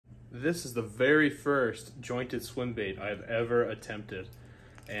This is the very first jointed swim bait I've ever attempted.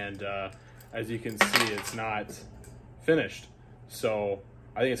 And as you can see, it's not finished. So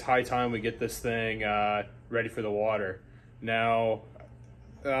I think it's high time we get this thing ready for the water. Now,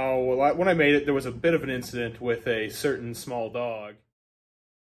 when I made it, there was a bit of an incident with a certain small dog.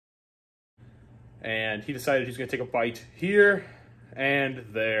 And he decided he's gonna take a bite here and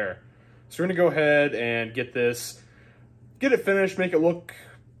there. So we're gonna go ahead and get it finished, make it look,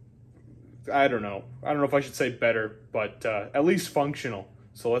 I don't know if I should say better, but at least functional.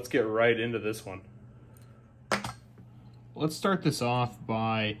 So let's get right into this one. Let's start this off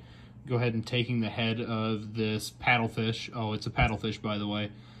by go ahead and taking the head of this paddlefish. Oh, it's a paddlefish, by the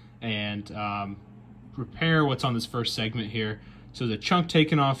way. And repair what's on this first segment here. So the chunk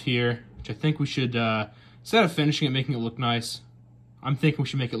taken off here, which I think we should, instead of finishing it, making it look nice, I'm thinking we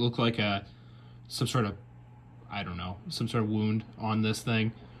should make it look like some sort of, I don't know, some sort of wound on this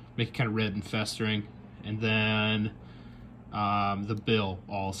thing. Make it kind of red and festering. And then the bill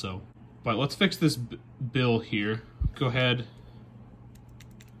also. But let's fix this bill here. Go ahead.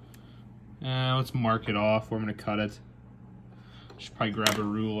 Let's mark it off where I'm going to cut it. Should probably grab a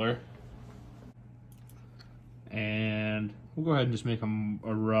ruler. And we'll go ahead and just make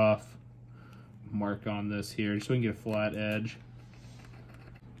a rough mark on this here, just so we can get a flat edge.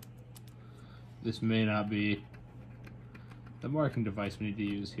 This may not be the marking device we need to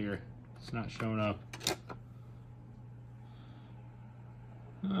use here. It's not showing up.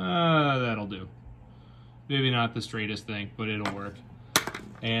 That'll do. Maybe not the straightest thing, but it'll work.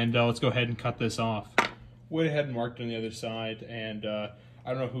 And let's go ahead and cut this off. Went ahead and marked on the other side, and I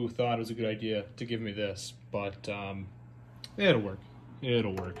don't know who thought it was a good idea to give me this, but it'll work.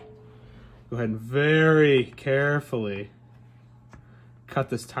 It'll work. Go ahead and very carefully cut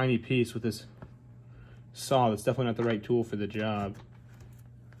this tiny piece with this saw. That's definitely not the right tool for the job.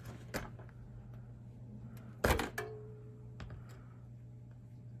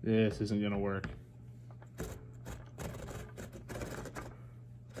 This isn't gonna work.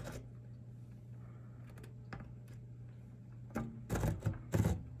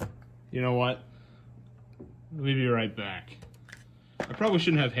 You know what? Let me be right back. I probably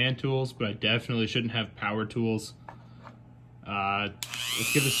shouldn't have hand tools, but I definitely shouldn't have power tools.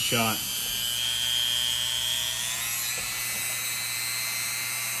 Let's give this a shot.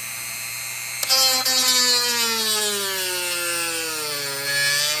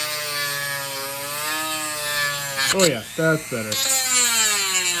 Oh yeah, that's better.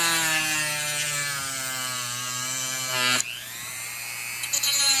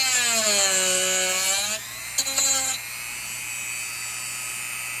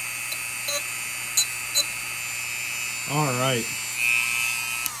 All right.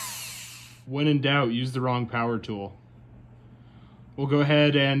 When in doubt, use the wrong power tool. We'll go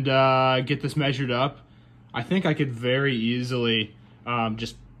ahead and get this measured up. I think I could very easily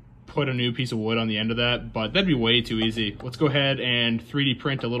just put a new piece of wood on the end of that, but that'd be way too easy. Let's go ahead and 3D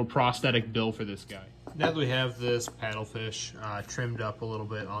print a little prosthetic bill for this guy. Now that we have this paddlefish trimmed up a little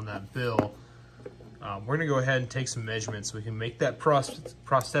bit on that bill, we're gonna go ahead and take some measurements so we can make that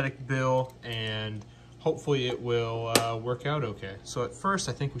prosthetic bill, and hopefully it will work out okay. So at first,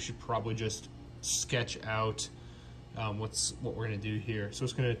 I think we should probably just sketch out what we're gonna do here. So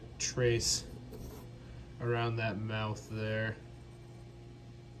it's gonna trace around that mouth there.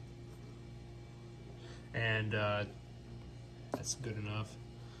 And that's good enough.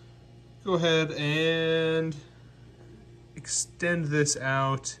 Go ahead and extend this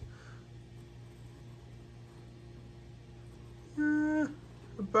out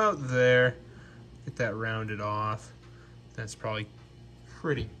about there. Get that rounded off. That's probably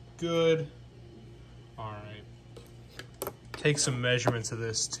pretty good. All right. Take some measurements of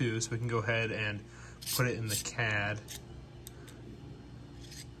this too, so we can go ahead and put it in the CAD.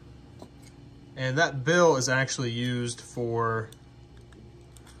 And that bill is actually used for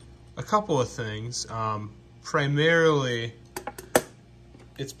a couple of things. Primarily,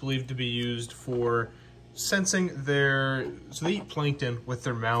 it's believed to be used for sensing so they eat plankton with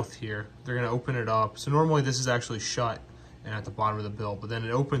their mouth here. They're gonna open it up. So normally this is actually shut and at the bottom of the bill, but then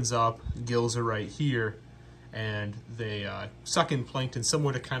it opens up, gills are right here, and they suck in plankton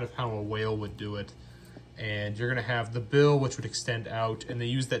similar to kind of how a whale would do it. And you're gonna have the bill, which would extend out, and they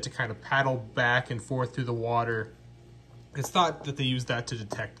use that to kind of paddle back and forth through the water. It's thought that they use that to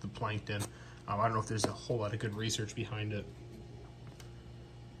detect the plankton. I don't know if there's a whole lot of good research behind it.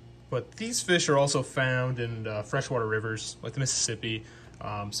 But these fish are also found in freshwater rivers, like the Mississippi.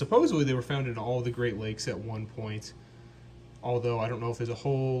 Supposedly they were found in all the Great Lakes at one point, although I don't know if there's a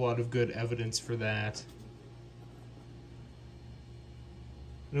whole lot of good evidence for that.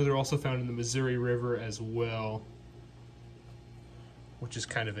 I know they're also found in the Missouri River as well, which is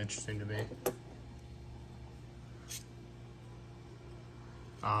kind of interesting to me.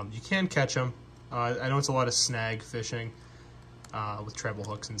 You can catch them. I know it's a lot of snag fishing with treble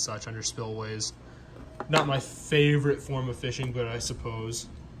hooks and such under spillways. Not my favorite form of fishing, but I suppose.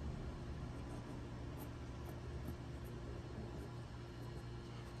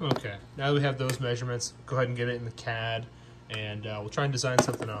 Okay, now that we have those measurements, go ahead and get it in the CAD, and we'll try and design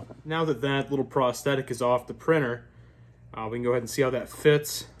something up. Now that that little prosthetic is off the printer, we can go ahead and see how that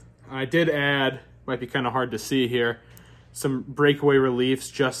fits. I did add, might be kind of hard to see here, some breakaway reliefs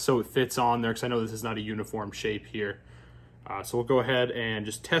just so it fits on there, because I know this is not a uniform shape here. So we'll go ahead and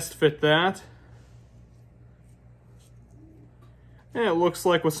just test fit that. And it looks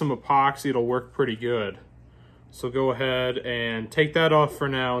like with some epoxy it'll work pretty good. So go ahead and take that off for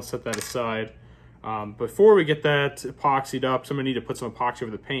now and set that aside. Before we get that epoxied up, so I'm gonna need to put some epoxy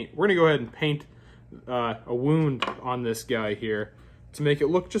over the paint. We're gonna go ahead and paint a wound on this guy here to make it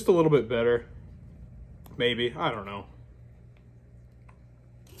look just a little bit better. Maybe, I don't know.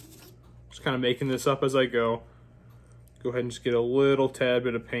 Just kind of making this up as I go. Go ahead and just get a little tad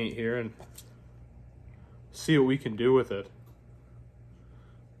bit of paint here and see what we can do with it.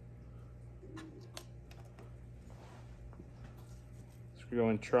 So we're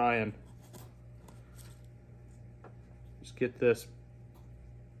going to try and just get this,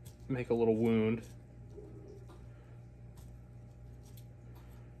 make a little wound.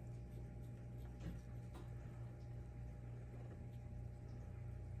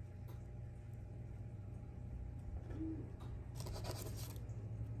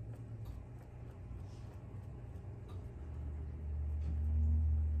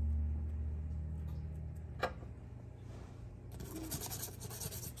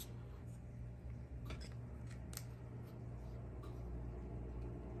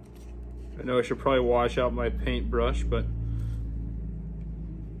 I know I should probably wash out my paintbrush, but I'm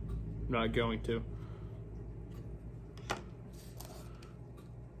not going to.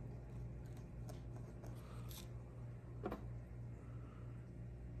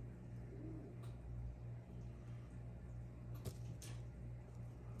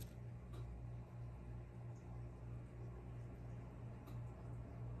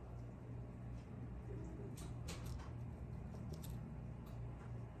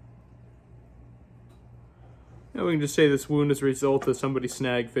 Now we can just say this wound is a result of somebody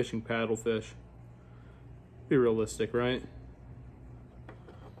snag fishing paddlefish. Be realistic, right?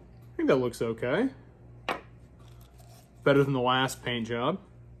 I think that looks okay. Better than the last paint job.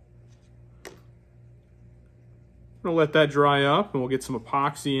 I'm gonna let that dry up and we'll get some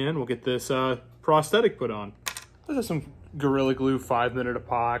epoxy in. We'll get this prosthetic put on. This is some Gorilla Glue 5-minute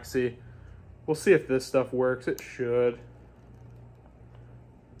epoxy. We'll see if this stuff works. It should.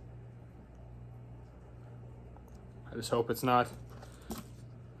 I just hope it's not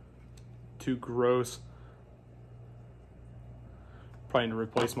too gross. Probably need to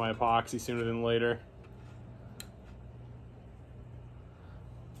replace my epoxy sooner than later.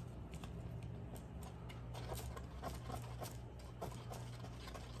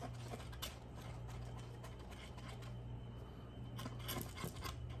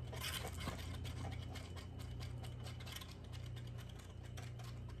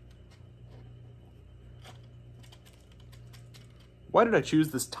 Why did I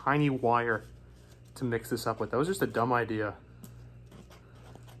choose this tiny wire to mix this up with? That was just a dumb idea.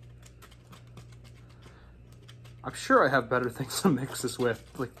 I'm sure I have better things to mix this with.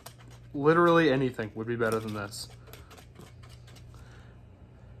 Like, literally anything would be better than this.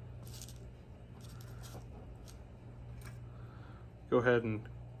 Go ahead and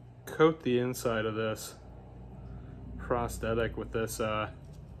coat the inside of this prosthetic with this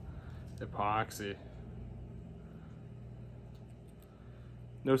epoxy.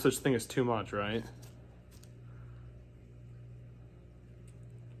 No such thing as too much, right?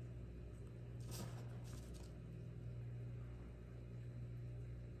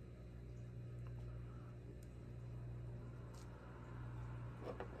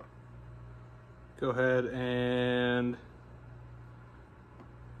 Go ahead and...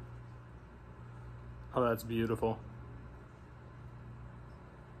 Oh, that's beautiful.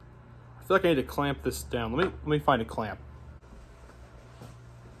 I feel like I need to clamp this down. Let me find a clamp.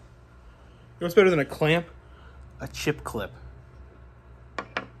 You know what's better than a clamp? A chip clip.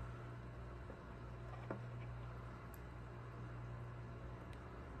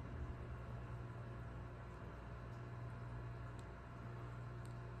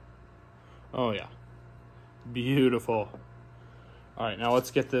 Oh yeah, beautiful. All right, now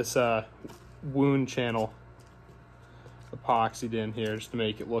let's get this wound channel epoxy epoxied in here just to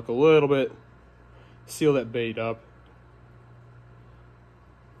make it look a little bit, seal that bait up.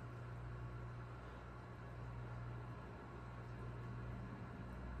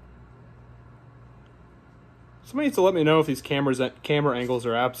 Somebody needs to let me know if these camera angles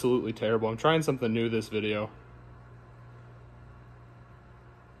are absolutely terrible. I'm trying something new this video.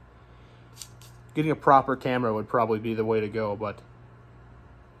 Getting a proper camera would probably be the way to go, but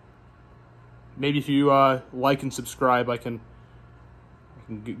maybe if you like and subscribe, I can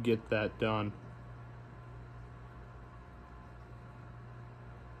get that done.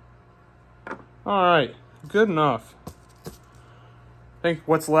 All right, good enough. I think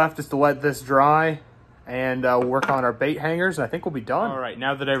what's left is to let this dry and work on our bait hangers, and I think we'll be done. All right,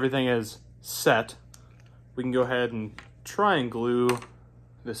 now that everything is set, we can go ahead and try and glue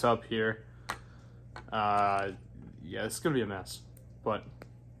this up here. Yeah, it's gonna be a mess, but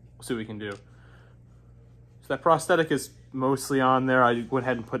we'll see what we can do. So that prosthetic is mostly on there. I went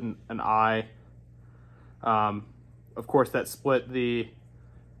ahead and put an eye. Of course, that split the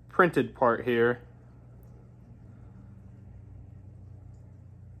printed part here.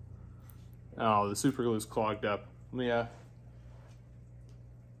 Oh, the super glue is clogged up. Let me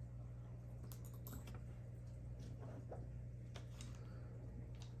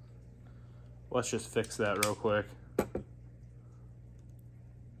let's just fix that real quick.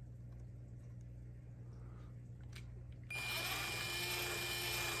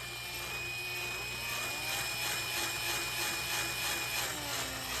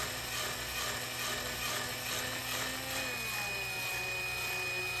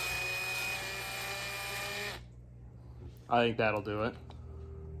 I think that'll do it.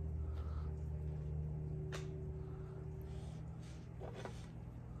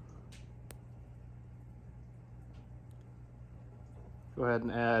 Go ahead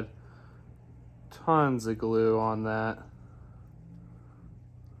and add tons of glue on that.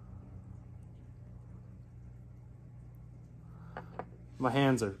 My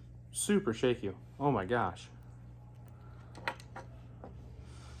hands are super shaky. Oh my gosh.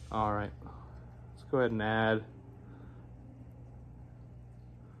 All right, let's go ahead and add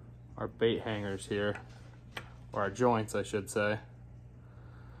our bait hangers here, or our joints, I should say.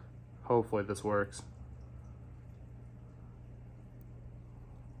 Hopefully this works.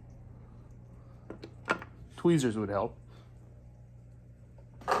 Tweezers would help.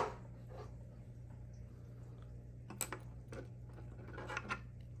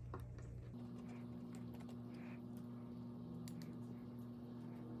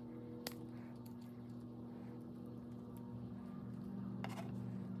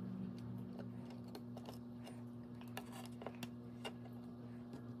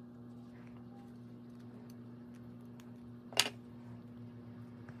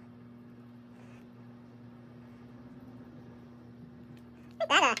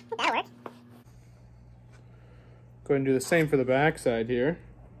 That'll work. Go ahead and do the same for the back side here.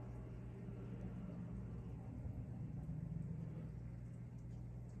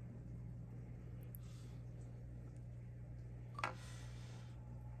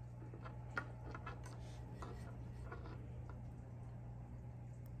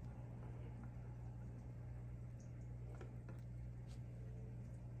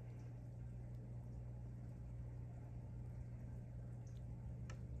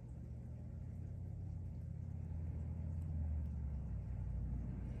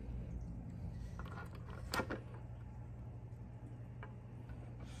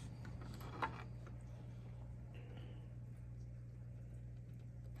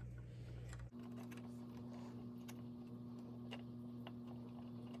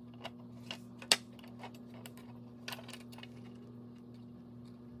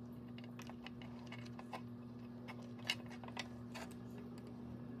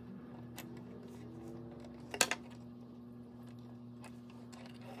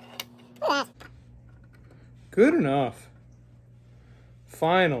 Good enough.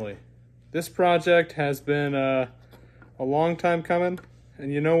 Finally. This project has been a long time coming,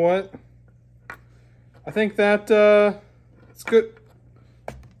 and you know what? I think that it's good.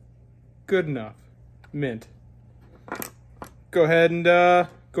 Good enough. Mint. Go ahead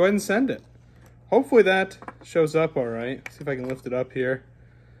and send it. Hopefully that shows up all right. See if I can lift it up here.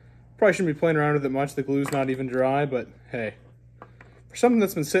 Probably shouldn't be playing around with it much. The glue's not even dry, but hey. For something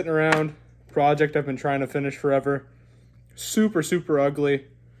that's been sitting around, project I've been trying to finish forever, super, super ugly.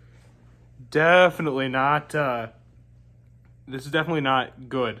 Definitely not, this is definitely not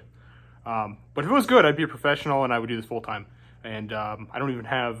good. But if it was good, I'd be a professional and I would do this full time. And I don't even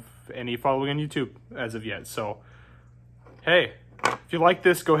have any following on YouTube as of yet. So, hey, if If you like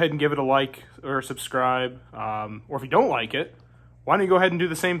this, go ahead and give it a like or subscribe. Or if you don't like it, why don't you go ahead and do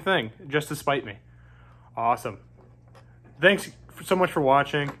the same thing, just to spite me. Awesome. Thanks so much for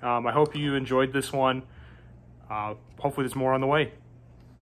watching. I hope you enjoyed this one. Hopefully there's more on the way.